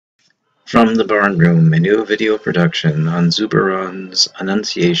From the Barn Room, a new video production on Zuberon's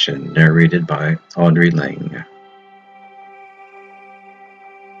Annunciation, narrated by Audrey Lang.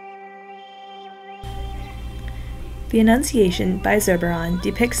 The Annunciation by Zuberon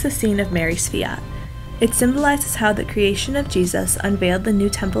depicts the scene of Mary's fiat. It symbolizes how the creation of Jesus unveiled the new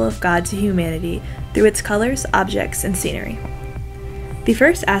temple of God to humanity through its colors, objects, and scenery. The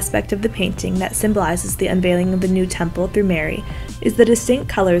first aspect of the painting that symbolizes the unveiling of the new temple through Mary is the distinct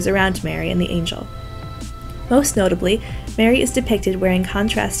colors around Mary and the angel. Most notably, Mary is depicted wearing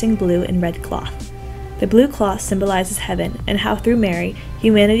contrasting blue and red cloth. The blue cloth symbolizes heaven and how through Mary,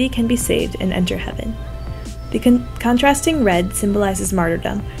 humanity can be saved and enter heaven. The contrasting red symbolizes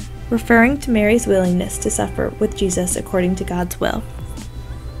martyrdom, referring to Mary's willingness to suffer with Jesus according to God's will.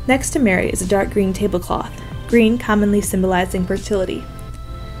 Next to Mary is a dark green tablecloth, green commonly symbolizing fertility.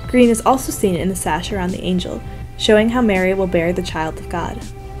 Green is also seen in the sash around the angel, showing how Mary will bear the child of God.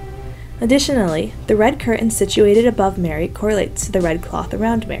 Additionally, the red curtain situated above Mary correlates to the red cloth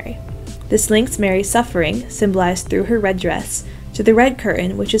around Mary. This links Mary's suffering, symbolized through her red dress, to the red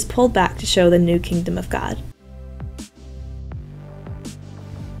curtain, which is pulled back to show the new kingdom of God.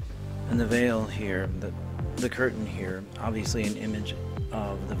 And the veil here, the curtain here, obviously an image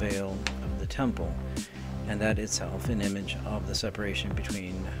of the veil of the temple, and that itself an image of the separation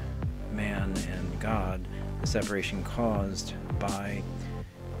between man and God, the separation caused by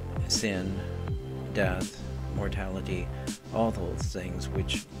sin, death, mortality, all those things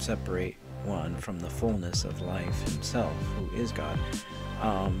which separate one from the fullness of life himself, who is God.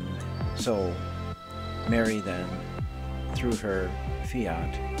 So Mary then, through her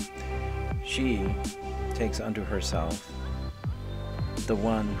fiat, she takes unto herself the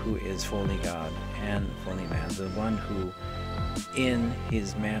one who is fully God and fully man, the one who in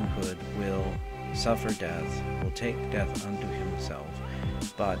his manhood will suffer death, will take death unto himself,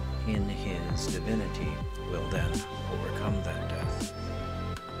 but in his divinity will then overcome that death.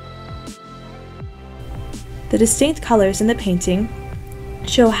 The distinct colors in the painting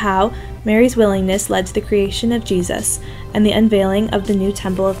show how Mary's willingness led to the creation of Jesus and the unveiling of the new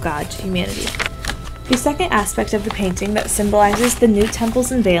temple of God to humanity. The second aspect of the painting that symbolizes the new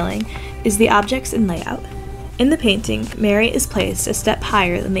temple's unveiling is the objects and layout. In the painting, Mary is placed a step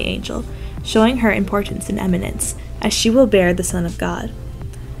higher than the angel, showing her importance and eminence, as she will bear the Son of God.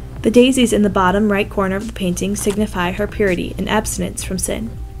 The daisies in the bottom right corner of the painting signify her purity and abstinence from sin.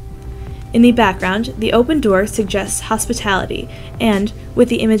 In the background, the open door suggests hospitality and, with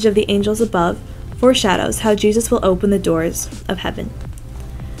the image of the angels above, foreshadows how Jesus will open the doors of heaven.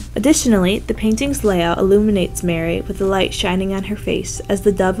 Additionally, the painting's layout illuminates Mary with the light shining on her face as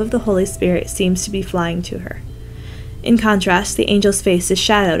the dove of the Holy Spirit seems to be flying to her. In contrast, the angel's face is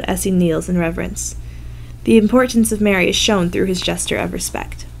shadowed as he kneels in reverence. The importance of Mary is shown through his gesture of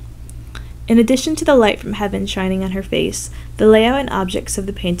respect. In addition to the light from heaven shining on her face, the layout and objects of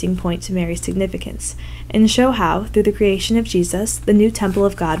the painting point to Mary's significance, and show how, through the creation of Jesus, the new temple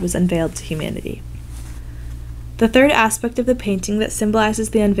of God was unveiled to humanity. The third aspect of the painting that symbolizes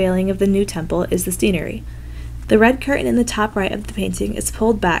the unveiling of the new temple is the scenery. The red curtain in the top right of the painting is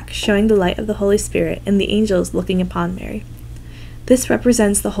pulled back, showing the light of the Holy Spirit and the angels looking upon Mary. This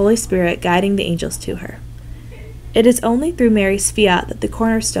represents the Holy Spirit guiding the angels to her. It is only through Mary's fiat that the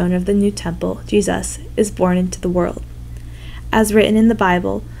cornerstone of the new temple, Jesus, is born into the world. As written in the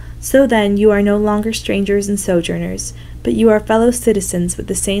Bible, "So then you are no longer strangers and sojourners, but you are fellow citizens with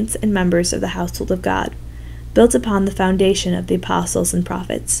the saints and members of the household of God, built upon the foundation of the apostles and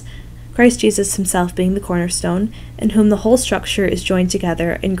prophets, Christ Jesus himself being the cornerstone, in whom the whole structure is joined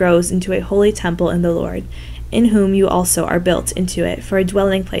together and grows into a holy temple in the Lord, in whom you also are built into it for a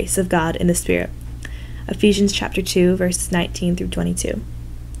dwelling place of God in the Spirit." Ephesians chapter 2, verses 19 through 22.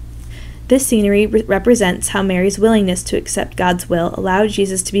 This scenery represents how Mary's willingness to accept God's will allowed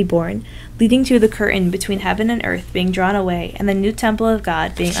Jesus to be born, leading to the curtain between heaven and earth being drawn away and the new temple of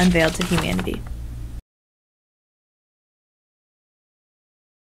God being unveiled to humanity.